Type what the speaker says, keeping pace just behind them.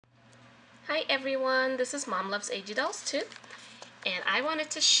Hi everyone, this is Mom Loves AG Dolls Too, and I wanted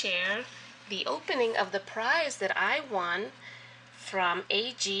to share the opening of the prize that I won from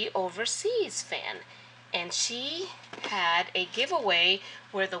AG Overseas Fan. And she had a giveaway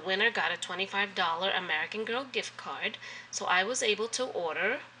where the winner got a $25 American Girl gift card. So I was able to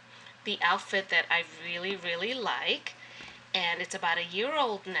order the outfit that I really like, and it's about a year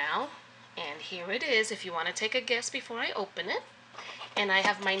old now. And here it is if you want to take a guess before I open it. And I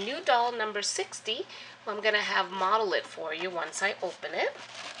have my new doll number 60, who I'm going to have model it for you once I open it.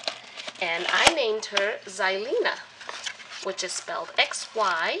 And I named her Xylina, which is spelled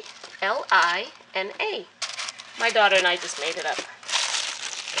Xylina. My daughter and I just made it up.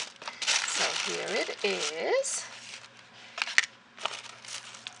 So here it is.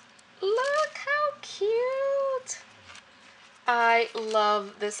 Look how cute. I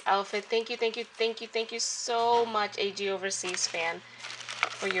love this outfit. Thank you so much, AG Overseas Fan,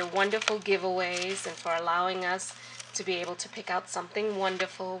 for your wonderful giveaways and for allowing us to be able to pick out something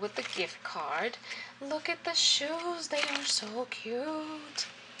wonderful with the gift card. Look at the shoes. They are so cute.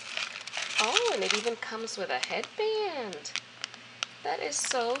 Oh, and it even comes with a headband. That is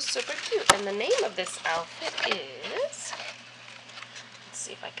so super cute. And the name of this outfit is... Let's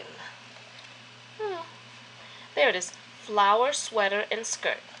see if I can... There it is. Flower Sweater and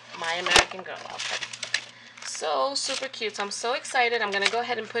Skirt. My American Girl outfit. So super cute. So I'm so excited. I'm going to go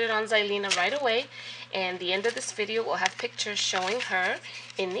ahead and put it on Xylina right away. And the end of this video will have pictures showing her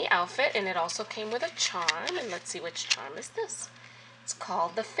in the outfit. And it also came with a charm. And let's see, which charm is this? It's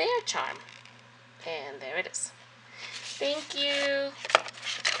called the Fair Charm. And there it is. Thank you,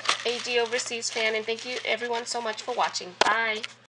 AG Overseas Fan. And thank you everyone so much for watching. Bye.